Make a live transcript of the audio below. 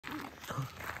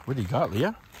What do you got,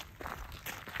 Leah?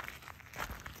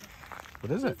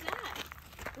 What is it?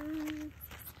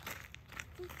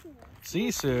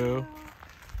 Sisu.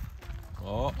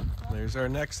 Oh, there's our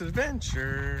next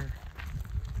adventure.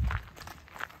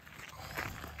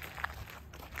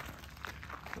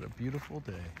 What a beautiful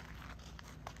day.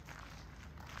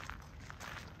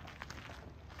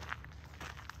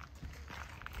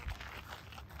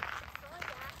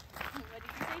 What did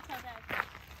you say, tell Dad?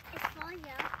 It's fall,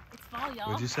 y'all. It's fall, y'all.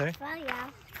 What'd you say? It's fall, y'all.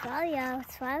 It's fall, y'all.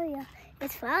 It's fall, y'all.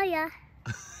 It's fall, y'all.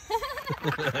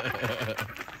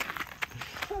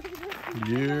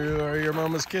 You are your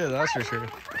mama's kid, that's for sure.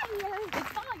 It's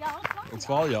fall, y'all. It's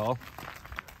fall, y'all.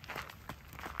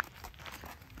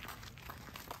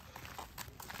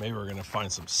 Maybe we're gonna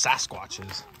find some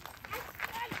Sasquatches.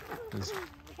 It's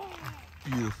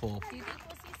beautiful. Do you think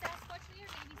we'll see Sasquatch here?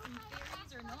 Maybe some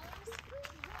fairies or gnomes?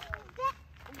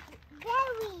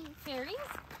 Fairies?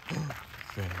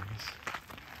 Fairies.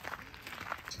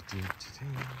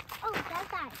 Oh,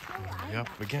 that's that. Hurry up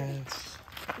against.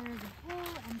 There's a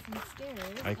hole and some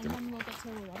stairs, I and can- then we'll get to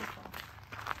the waterfall.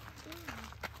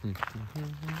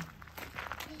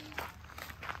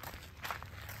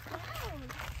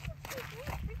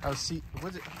 Oh, see,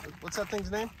 what's that thing's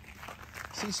name?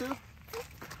 Sisu?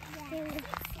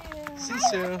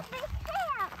 Sisu.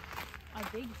 A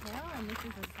big tail, and this is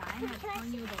a sign that's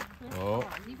telling you about cliff Oh. falls.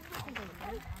 You can look at the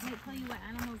map, and it'll tell you what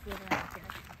animals live around here.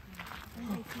 I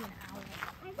think I see an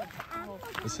owl.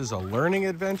 Oh. This is a learning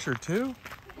adventure too.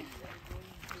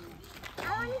 I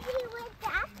want to see what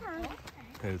that's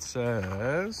on. It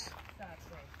says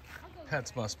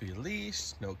pets must be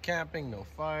leashed, no camping, no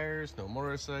fires, no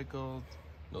motorcycles,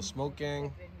 no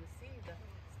smoking.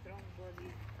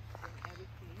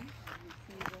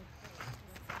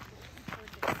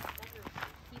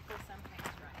 People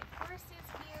sometimes ride horses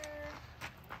here.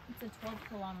 It's a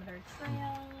 12-kilometer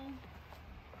trail.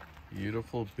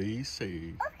 Beautiful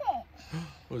BC. Okay.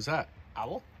 What was that?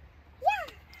 Owl?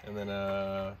 Yeah. And then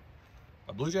a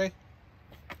blue jay?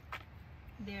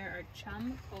 There are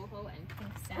chum, coho, and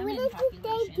pink salmon What is it they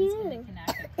populations in do? the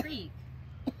Kanaka Creek.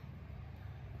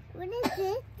 What is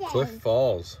this then? Cliff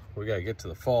Falls. We gotta get to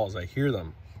the falls. I hear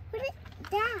them. What is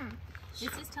that?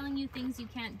 This is telling you things you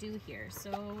can't do here.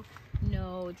 So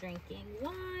no drinking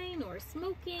wine or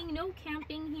smoking, no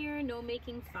camping here, no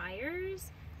making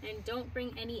fires, and don't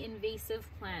bring any invasive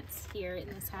plants here in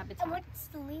this habitat. And what's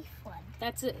the leaf one?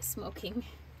 That's it, smoking.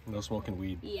 No smoking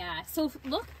weed. Yeah, so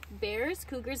look, bears,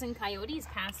 cougars, and coyotes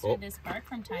pass through Oh. this park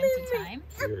from time to time.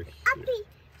 We're Uppy.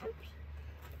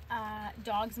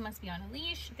 Dogs must be on a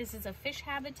leash. This is a fish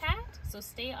habitat, so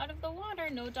stay out of the water.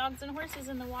 No dogs and horses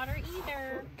in the water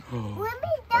either. Let me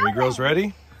Are you girls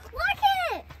ready? Look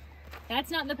it!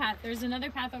 That's not the path. There's another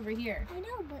path over here. I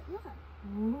know, but look.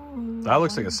 That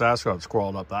looks like a Sasquatch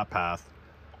crawled up that path.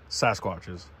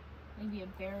 Sasquatches. Maybe a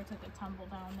bear took a tumble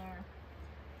down there.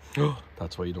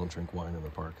 That's why you don't drink wine in the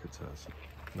park. It says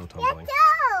no tumbling.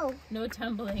 No! No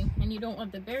tumbling, and you don't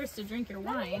want the bears to drink your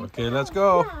wine. Okay, let's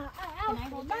go. Can I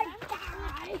hold that?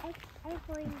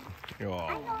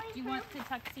 Oh. Do you want to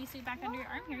tuck Sisu back under your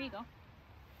arm? Here you go.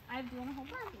 Do you want to hold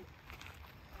that?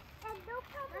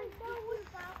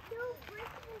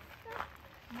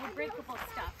 No breakable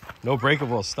stuff. No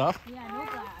breakable stuff. Yeah, no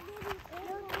glass.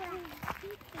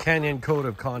 Canyon Code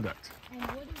of Conduct. And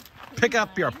what is Pick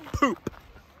up your poop.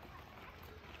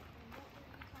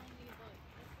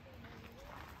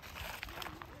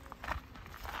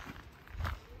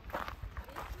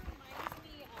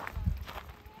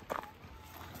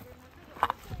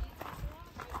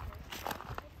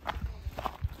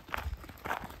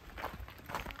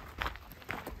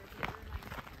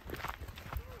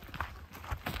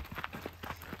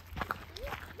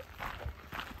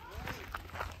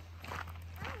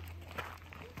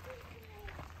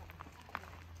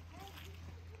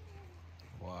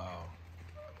 Wow.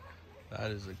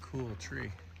 That is a cool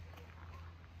tree.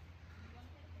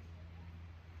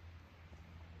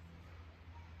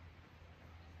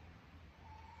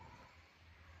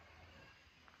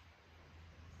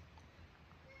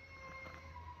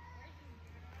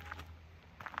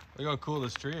 Look how cool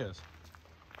this tree is.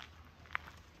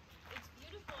 It's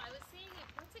beautiful. I was saying it.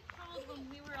 What's it called when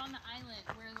we were on the island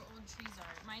where the old trees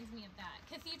are? It reminds me of that.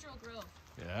 Cathedral Grove.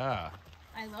 Yeah.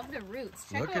 I love the roots.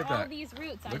 Check Look out at all that. these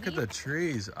roots. Look at the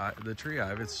trees. The tree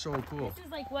hive. It's so cool. This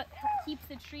is like what keeps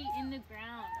the tree in the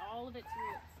ground. All of its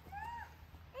roots.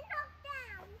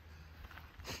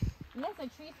 Yes, a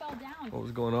tree fell down. What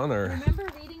was going on there? Remember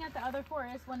reading at the other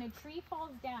forest, when a tree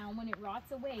falls down, when it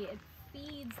rots away, it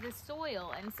feeds the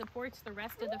soil and supports the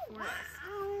rest of the forest.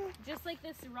 Just like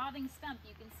this rotting stump,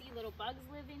 you can see little bugs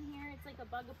live in here. It's like a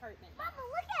bug apartment. Mama,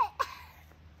 look at.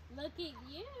 Look at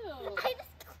you.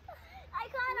 I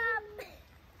got up.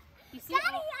 You see?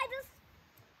 Daddy,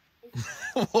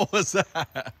 What was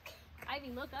that? Ivy,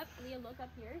 look up. Leah, look up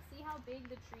here. See how big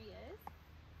the tree is?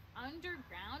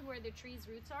 Underground, where the tree's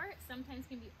roots are, sometimes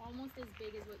can be almost as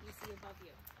big as what you see above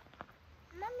you.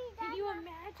 Mommy, Can you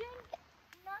imagine?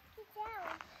 knocked it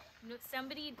down. No,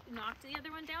 somebody knocked the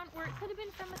other one down, or it could have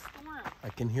been from a storm. I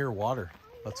can hear water.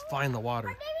 Let's find the water.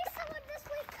 Or maybe someone just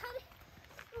went cutting.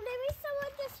 Maybe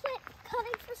someone just went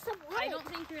cutting for some wood. I don't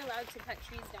think you're allowed to cut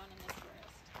trees down in this forest.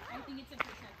 I think it's a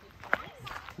protected forest.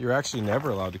 You're actually never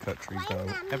allowed to cut trees Why, down,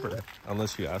 Mommy? ever,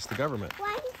 unless you ask the government.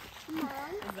 Why, Mom?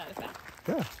 Is that a fact?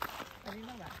 Yeah, I didn't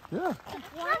know that. yeah.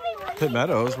 Mommy, Pitt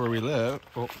Meadows, where we live,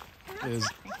 is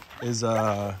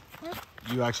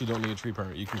you actually don't need a tree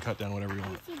permit. You can cut down whatever you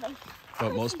want.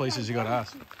 But most places you gotta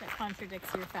ask. That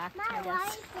contradicts your fact, I Mom, guess. why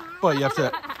is that? But you have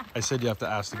to. I said you have to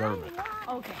ask the government.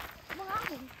 Okay.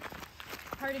 Why?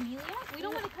 Pardon me, Leah? We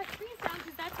don't want to cut trees down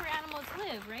because that's where animals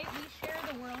live, right? We share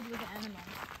the world with animals.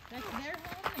 That's their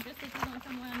home, and just like we don't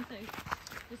someone to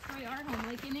destroy our home,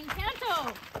 like in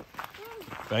Encanto.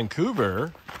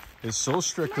 Vancouver is so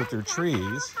strict with their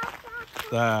trees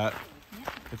that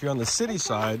if you're on the city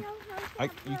side,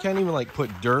 you can't even like put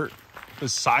dirt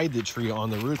beside the tree on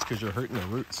the roots because you're hurting the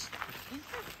roots.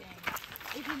 Interesting.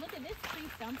 If you look at this tree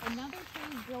stump, another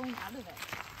tree is growing out of it.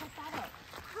 Check that out.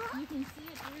 You can see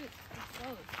its roots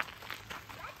exposed.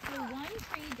 So one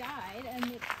tree died,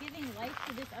 and it's giving life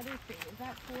to this other tree. Is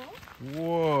that cool?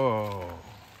 Whoa.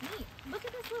 Neat. Look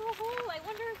at this little hole. I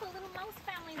wonder if a little mouse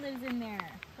family lives in there,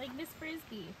 like Miss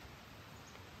Frisbee.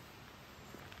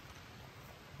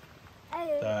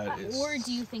 That is. Or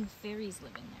do you think fairies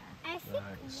live in there? I think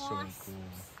That is so wasps.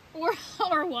 cool.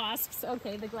 Or wasps.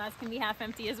 Okay, the glass can be half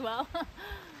empty as well.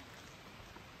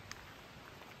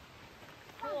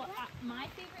 Cool. My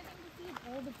favorite thing to see is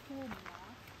all the cool moss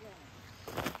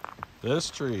growing. This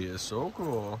tree is so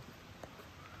cool.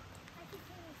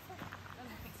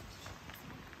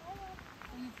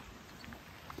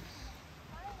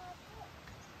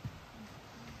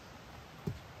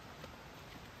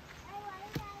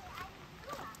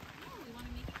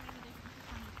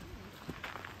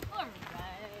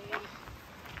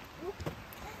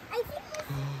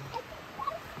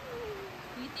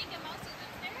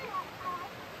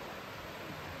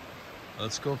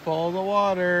 Let's go follow the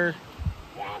water.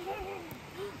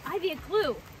 Ivy, a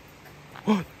clue.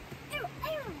 What?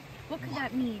 What could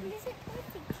that mean? Is it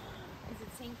perfect? Is it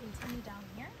saying continue down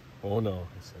here? Oh no,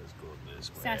 it says go this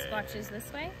way. Sasquatch is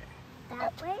this way?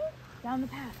 That way? Down the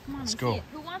path. Come on, Let's I go. see it.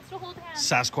 Who wants to hold hands?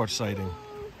 Sasquatch sighting.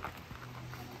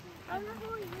 I'm not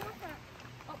going there.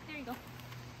 Oh, there you go.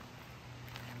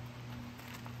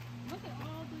 Look at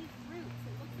all these roots.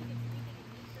 It looks like it's making a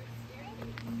nature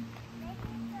staircase.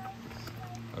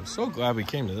 I'm so glad we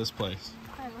came to this place.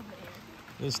 I love the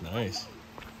air. It's nice.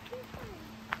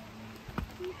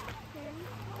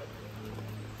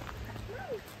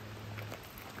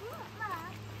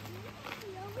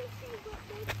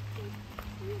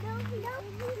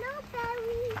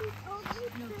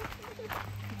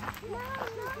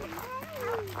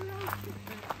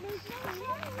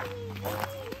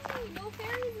 No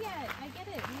fairies yet. I get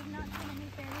it. We have not seen any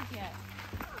fairies yet.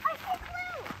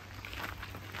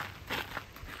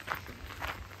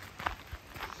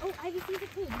 Oh, Ivy sees a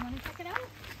clue. Do you want to check it out?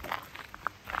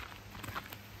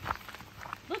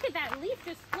 Look at that leaf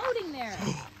just floating there.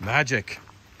 Magic.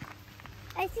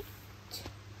 I think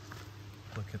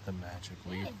Look at the magic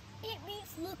leaf. it means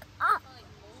look up. Like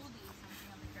moldy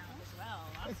something on the ground as well.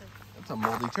 Lots of... That's a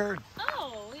moldy turd.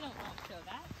 Oh, we don't want to show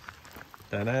that.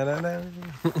 Da-da-da-da.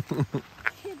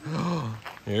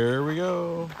 Here we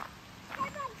go. Take a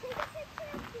picture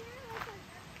of here.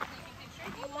 Take a picture.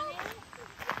 Do you want it?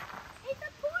 It's a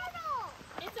portal.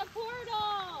 It's a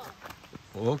portal.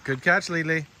 Oh, good catch,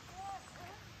 Lily.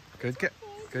 Good catch. Do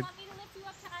you Good. want me to lift you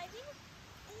up to Ivy?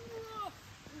 No.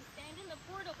 You stand in the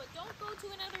portal, but don't go to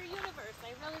another universe. I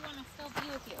really want to still be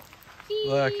with you.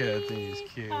 Look at these Cheese.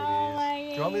 cuties. Oh, my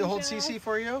Do you want me to hold angel. Cece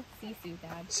for you? Sisu,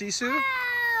 Dad. Sisu?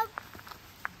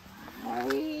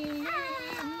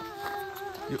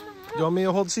 You want me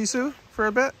to hold Sisu for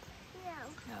a bit?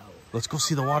 No. Let's go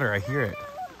see the water. I hear it.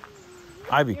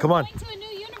 Ivy, come on. Going to a new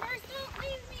universe? Don't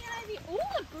leave me, Ivy. Oh,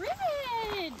 a bridge. I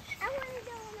want to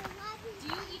go in the lobby. Do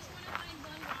you each want to find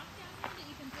one rock down here that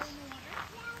you can throw in the water?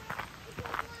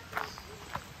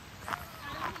 I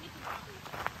don't think it's a rock.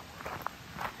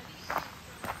 I think it's just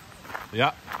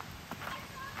Yeah.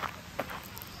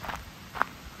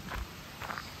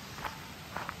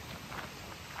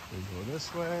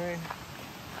 this way.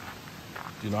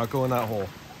 Do not go in that hole.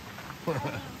 Should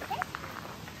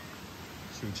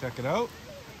we check it out?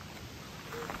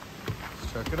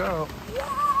 Let's check it out.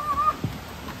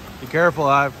 Be careful,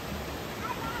 Ive.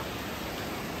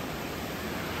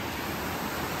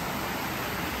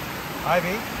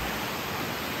 Ivy.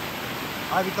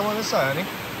 Ivy, come on this side, honey.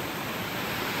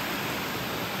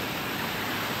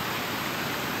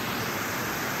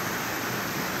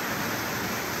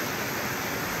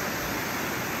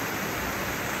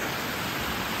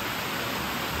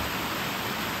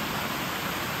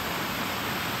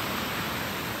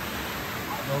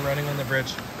 No running on the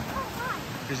bridge.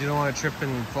 Because you don't want to trip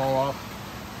and fall off.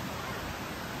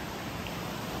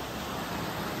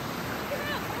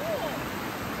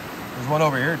 There's one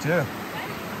over here too.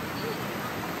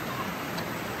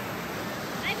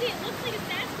 Ivy, it looks like a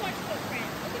Sasquatch footprint.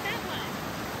 Look at that one.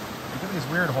 Look at these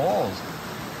weird holes.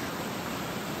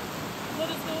 Let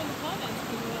us know in the comments if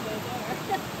you know what those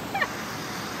are.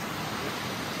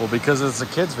 Well, because it's a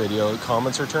kid's video,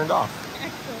 comments are turned off.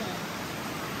 Excellent.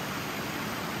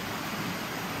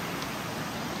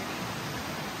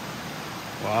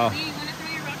 Wow. Do you want to throw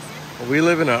your rocks in? Well, we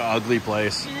live in an ugly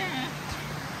place. Yeah.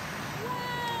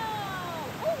 Wow.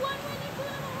 Oh, one when you put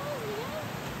in a hole, yeah?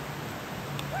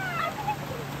 Wow.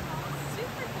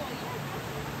 Super cool, yeah.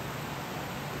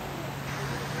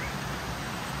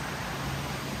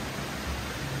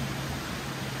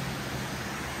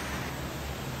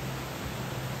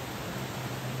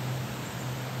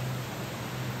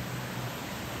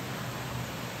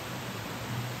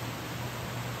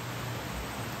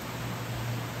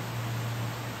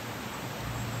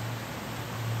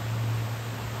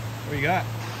 What you got?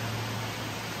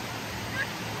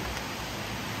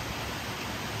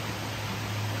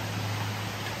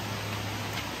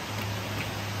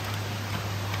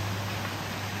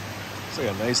 It's like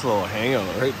a nice little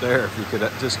hangout right there. If you could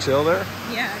just chill there.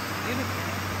 Yeah, it's beautiful.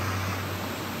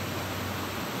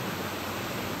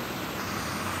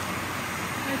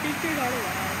 I think you're not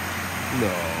allowed.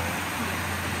 No.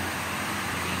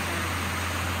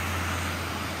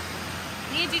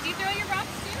 Nia, did you throw your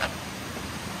rocks too?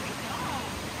 Great job.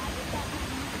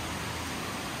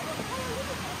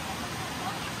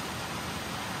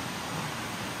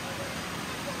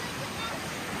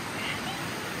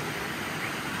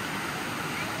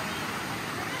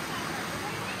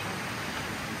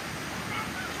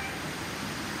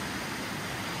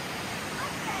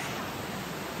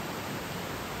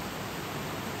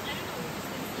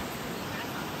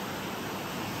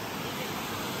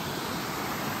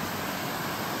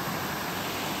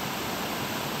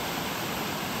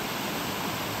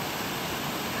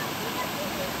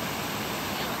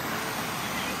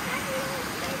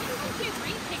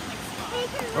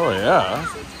 Oh yeah.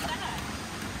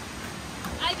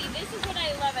 Ivy, this is what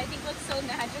I love. I think looks so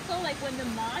magical. Like when the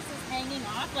moss is hanging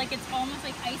off, like it's almost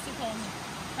like icicles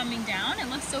coming down. It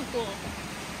looks so cool.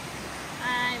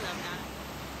 I love that.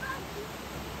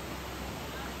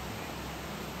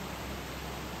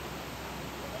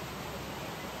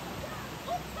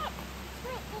 Oh, stop!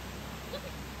 Squirrel, oh, look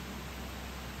it.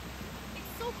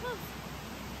 It's so close.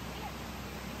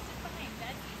 It's just behind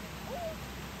that. Oh.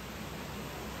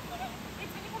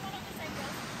 It's gonna come out on the side,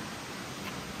 girl.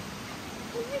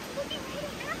 Oh, it's looking right at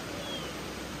me.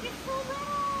 It's so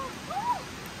little. Oh,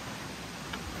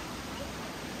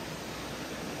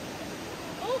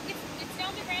 oh, it's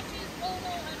down the branches. Oh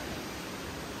no,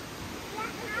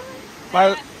 Bye.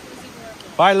 that was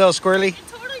adorable. Bye, little squirrely. It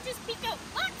totally just peeked out.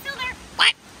 Look, still there.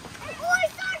 What? Oh, I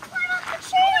saw it climb up the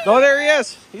tree. Oh, there he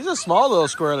is. He's a small little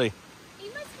squirrely. He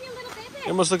must be a little baby. He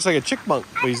almost looks like a chipmunk,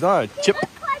 but he's not a chip. He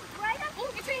climbed right up Oh,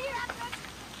 the it's tree. right here.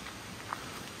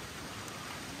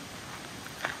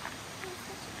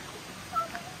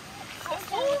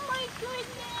 Oh my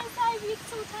goodness, Ivy, it's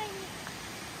so tiny.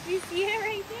 You see it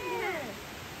right there.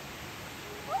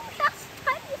 Oh, that's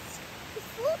tiny. His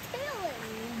little tail is.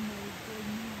 Oh my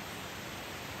goodness.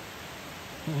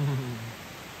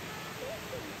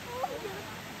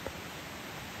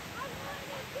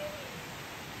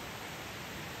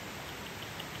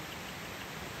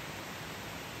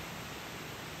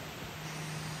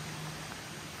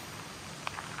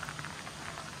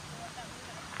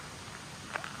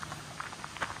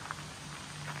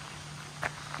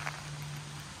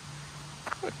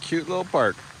 A cute little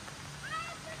park.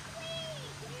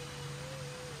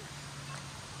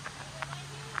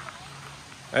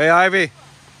 Hey, Ivy.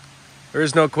 There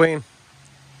is no queen.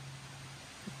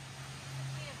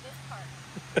 We have this part.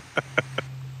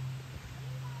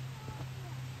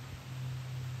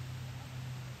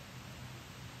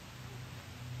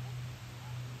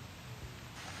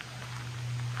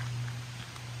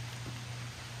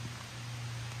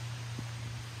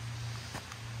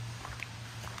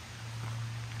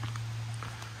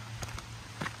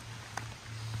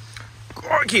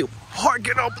 Harky,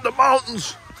 harking up in the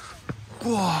mountains.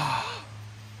 Whoa.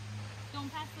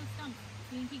 Don't pass those stumps.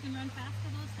 You think you can run fast to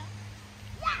those stumps?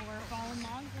 Yeah. Or fallen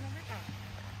logs, whatever.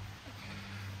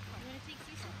 You want to take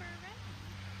Cecil for a ride?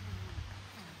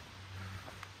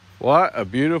 What a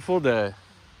beautiful day.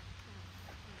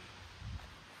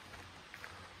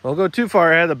 Don't go too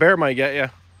far ahead. The bear might get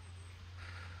you.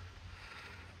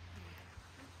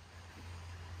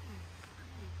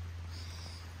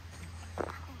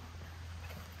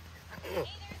 Hey, there's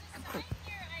a sign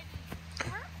here, Ivy.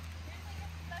 Huh? There's like a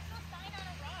special sign on a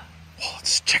rock. Oh,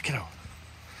 let's check it out.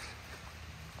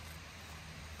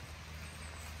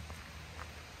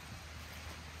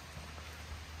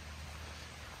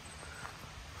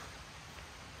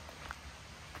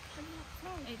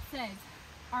 It says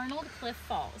Arnold Cliff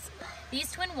Falls.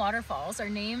 These twin waterfalls are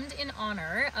named in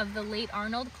honor of the late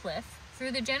Arnold Cliff.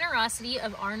 Through the generosity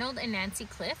of Arnold and Nancy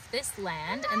Cliff, this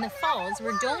land and the falls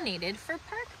were donated for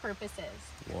park purposes.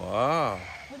 Wow.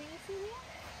 What do you see, Leah?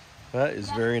 That is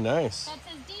very nice. That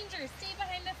says danger, stay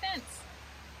behind the fence.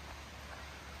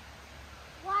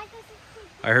 Why does it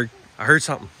say I heard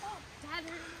something. Oh, Dad heard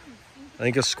it. I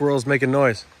think a squirrel's making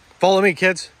noise. Follow me,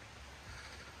 kids.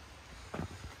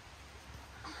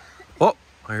 Oh,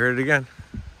 I heard it again.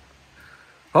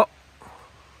 Oh.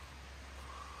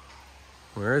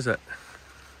 Where is it?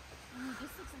 Oh, this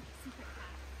looks like a secret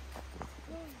path.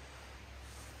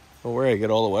 Don't worry, I get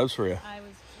all the webs for you. I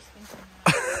was just thinking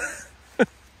that.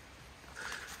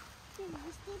 You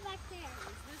stay back there.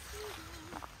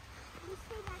 You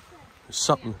stay back there.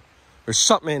 There's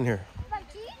something in here. But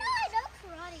do you know I know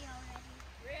karate already?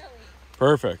 Really?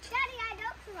 Perfect. Daddy, I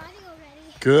know karate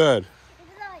already. Good.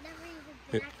 Even though I never even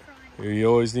did karate. You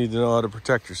always need to know how to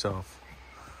protect yourself.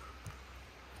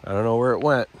 I don't know where it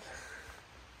went.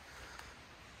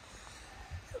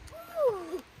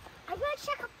 Ooh, I'm gonna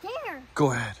check up there.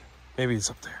 Go ahead. Maybe it's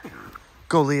up there.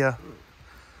 Go, Leah.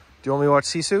 Do you want me to watch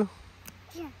Sisu?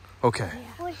 Yeah. Okay.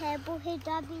 Boy, Dobby,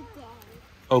 Daddy.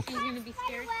 Okay. She's gonna be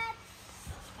scared.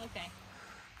 Okay.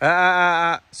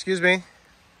 Excuse me.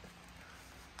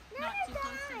 Not too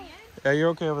close to the edge. Yeah, you're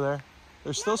okay over there.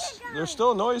 There's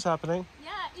still a noise happening.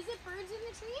 Yeah, is it birds in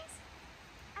the trees?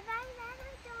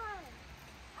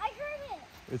 I heard it.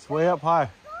 It's way up high.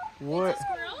 What? It's a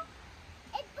squirrel?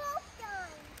 It both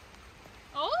done.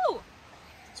 Oh!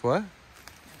 It's what?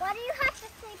 Why do you have to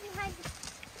stay behind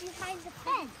the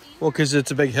fence? Well, because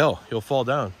it's a big hill. You'll fall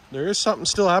down. There is something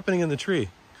still happening in the tree.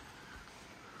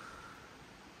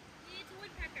 It's a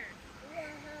woodpecker.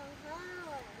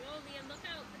 Whoa, Leah, look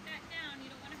out. Put that down. You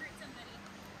don't want to hurt somebody.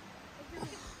 It's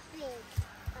big.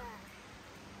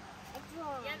 It's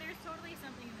long. Yeah, there's totally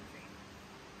something in the tree.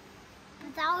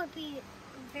 But that would be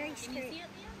very Can you scary. see it, Leah?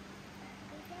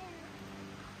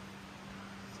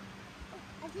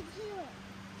 I can hear it.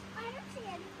 I don't see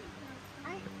anything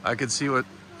else. I can see what.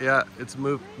 Yeah, it's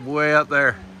moved way up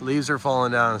there. Leaves are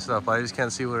falling down and stuff. I just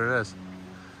can't see what it is.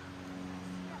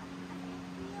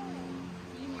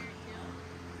 Do you hear it too?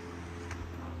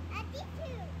 I think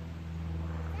too.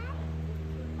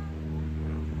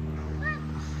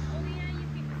 Oh, yeah, you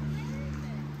can.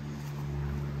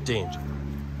 Danger.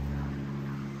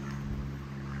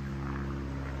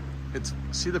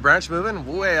 See the branch moving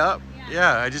way up?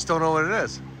 Yeah, I just don't know what it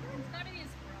is. It's gotta be a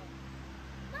squirrel.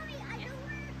 Mommy, I know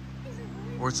where is it.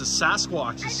 Or it's a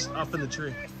Sasquatch is up in the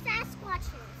tree.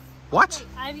 Sasquatches. What?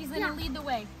 Ivy's gonna lead the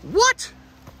way. What?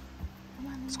 Come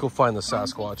on, Let's go find the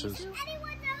Sasquatches.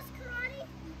 Anyone knows karate?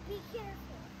 Be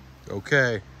careful.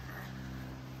 Okay.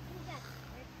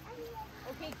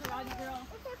 Okay, karate girl.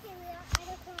 It's okay, Leah. I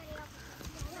know karate.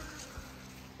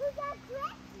 Who got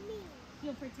dressed me?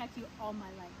 He'll protect you all my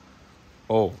life.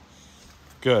 Oh,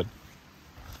 good.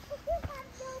 Who has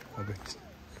no I bet. That's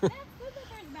good that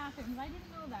there's bathrooms. I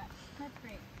didn't know that. That's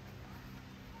great.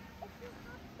 If you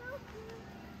have no food,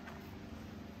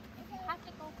 If you have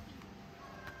to go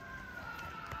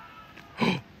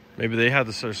pee. Maybe they had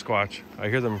the Sasquatch. I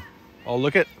hear them. Oh,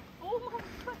 look at. Oh my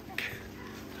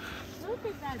goodness. Look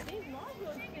at that. They love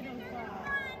those kiddos.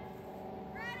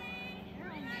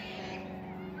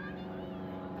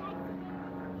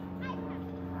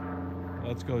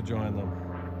 Let's go join them.